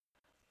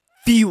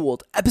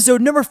Fueled, episode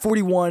number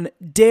 41,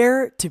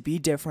 Dare to be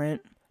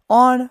Different,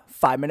 on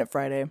 5 Minute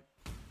Friday.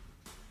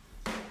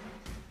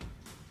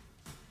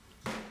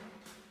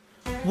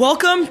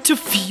 Welcome to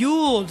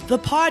Fueled, the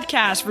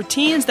podcast for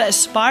teens that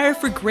aspire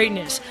for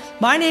greatness.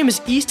 My name is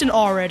Easton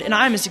Allred, and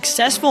I am a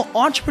successful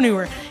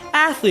entrepreneur,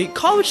 athlete,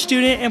 college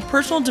student, and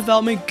personal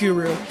development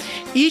guru.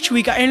 Each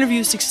week, I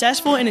interview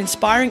successful and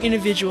inspiring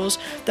individuals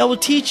that will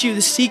teach you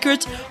the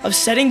secrets of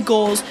setting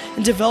goals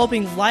and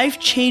developing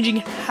life-changing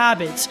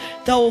habits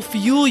that will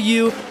fuel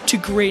you to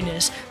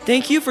greatness.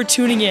 Thank you for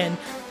tuning in.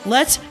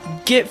 Let's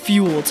get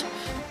fueled.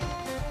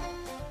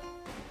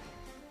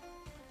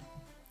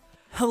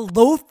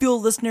 Hello,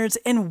 Fuel listeners,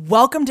 and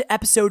welcome to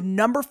episode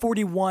number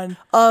 41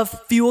 of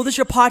Fuel. This is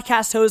your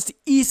podcast host,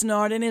 Easton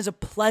Allred, and it is a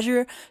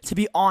pleasure to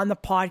be on the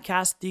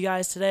podcast with you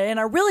guys today. And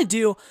I really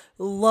do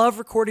love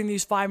recording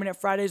these 5 Minute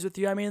Fridays with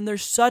you. I mean,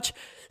 there's such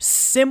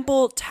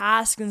simple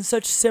tasks and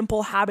such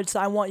simple habits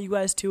that I want you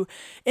guys to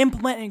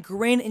implement and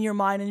ingrain in your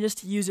mind and just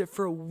to use it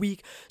for a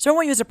week. So I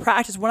want you guys to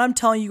practice what I'm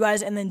telling you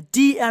guys and then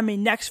DM me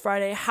next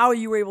Friday how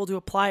you were able to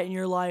apply it in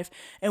your life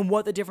and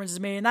what the difference is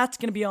made. And that's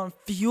going to be on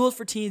Fuel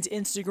for Teens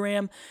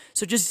Instagram.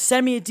 So just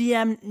send me a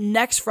DM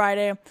next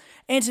Friday.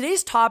 And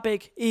today's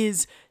topic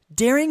is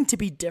daring to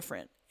be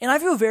different. And I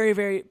feel very,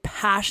 very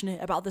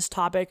passionate about this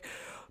topic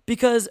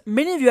because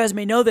many of you guys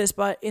may know this,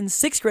 but in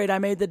 6th grade, I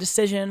made the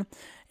decision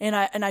and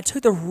I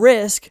took the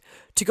risk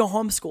to go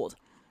homeschooled.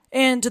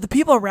 And to the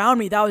people around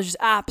me, that was just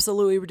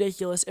absolutely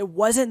ridiculous. It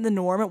wasn't the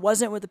norm. It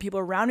wasn't what the people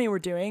around me were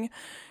doing.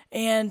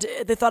 And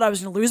they thought I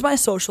was going to lose my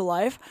social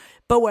life.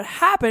 But what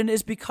happened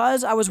is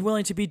because I was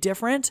willing to be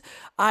different,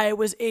 I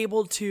was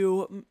able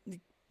to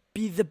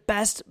be the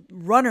best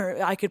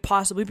runner I could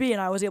possibly be, and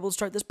I was able to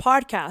start this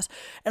podcast.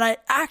 And I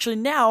actually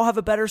now have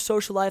a better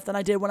social life than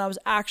I did when I was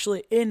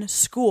actually in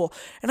school.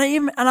 And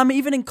I'm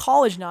even in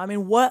college now. I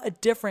mean, what a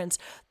difference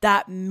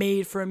that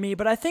made for me.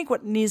 But I think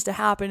what needs to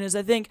happen is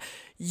I think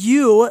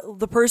you,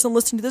 the person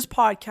listening to this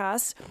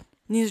podcast,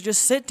 needs to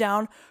just sit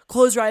down,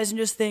 close your eyes, and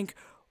just think,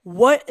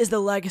 what is the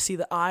legacy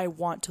that I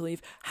want to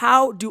leave?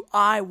 How do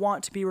I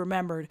want to be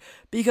remembered?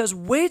 Because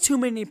way too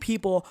many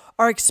people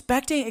are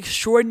expecting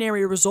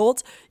extraordinary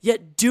results,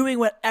 yet doing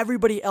what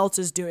everybody else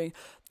is doing.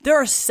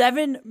 There are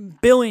 7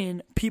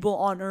 billion people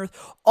on earth,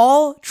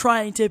 all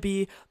trying to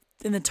be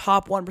in the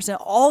top 1%,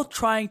 all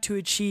trying to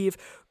achieve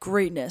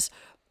greatness.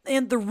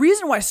 And the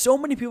reason why so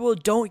many people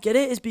don't get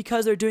it is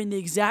because they're doing the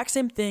exact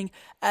same thing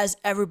as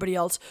everybody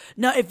else.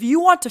 Now, if you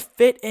want to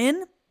fit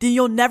in, then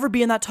you'll never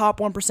be in that top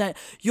 1%.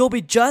 You'll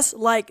be just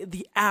like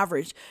the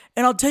average.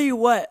 And I'll tell you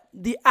what,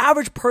 the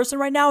average person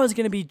right now is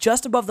going to be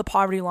just above the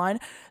poverty line.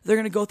 They're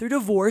going to go through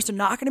divorce. They're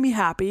not going to be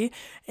happy.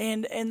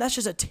 And that's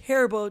just a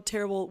terrible,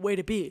 terrible way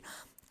to be.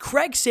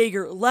 Craig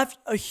Sager left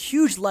a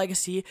huge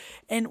legacy,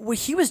 and what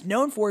he was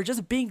known for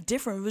just being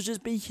different. It was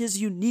just being his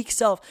unique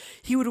self.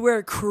 He would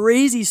wear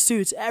crazy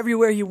suits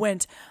everywhere he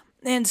went.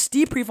 And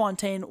Steve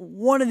Prefontaine,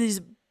 one of these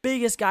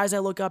biggest guys I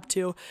look up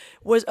to,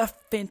 was a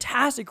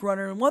fantastic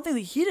runner. And one thing that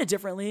he did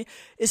differently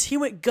is he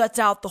went guts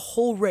out the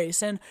whole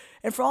race. And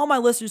for all my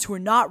listeners who are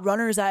not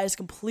runners, that is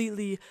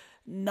completely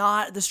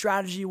not the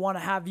strategy you want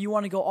to have. You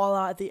want to go all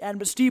out at the end.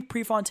 But Steve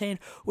Prefontaine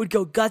would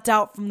go guts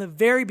out from the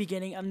very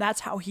beginning, and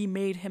that's how he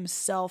made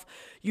himself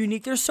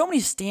unique. There's so many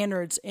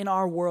standards in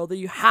our world that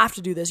you have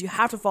to do this. You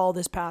have to follow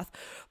this path.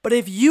 But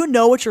if you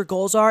know what your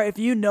goals are, if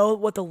you know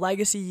what the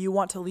legacy you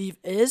want to leave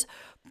is,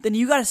 then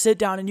you got to sit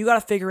down and you got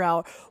to figure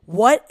out,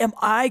 what am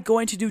I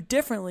going to do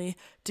differently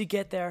to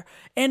get there?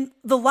 And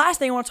the last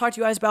thing I want to talk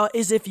to you guys about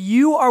is if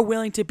you are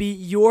willing to be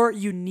your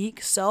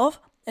unique self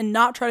and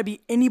not try to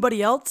be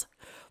anybody else,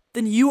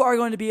 then you are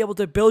going to be able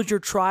to build your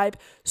tribe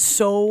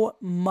so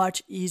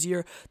much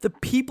easier. The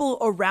people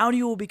around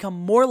you will become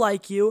more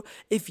like you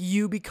if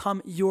you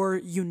become your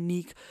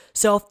unique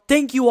self.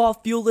 Thank you all,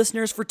 Fuel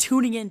listeners, for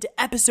tuning in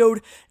to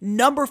episode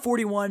number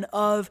 41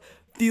 of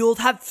Fueled.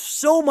 Have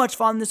so much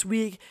fun this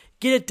week.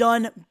 Get it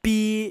done,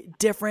 be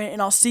different,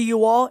 and I'll see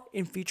you all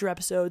in future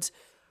episodes.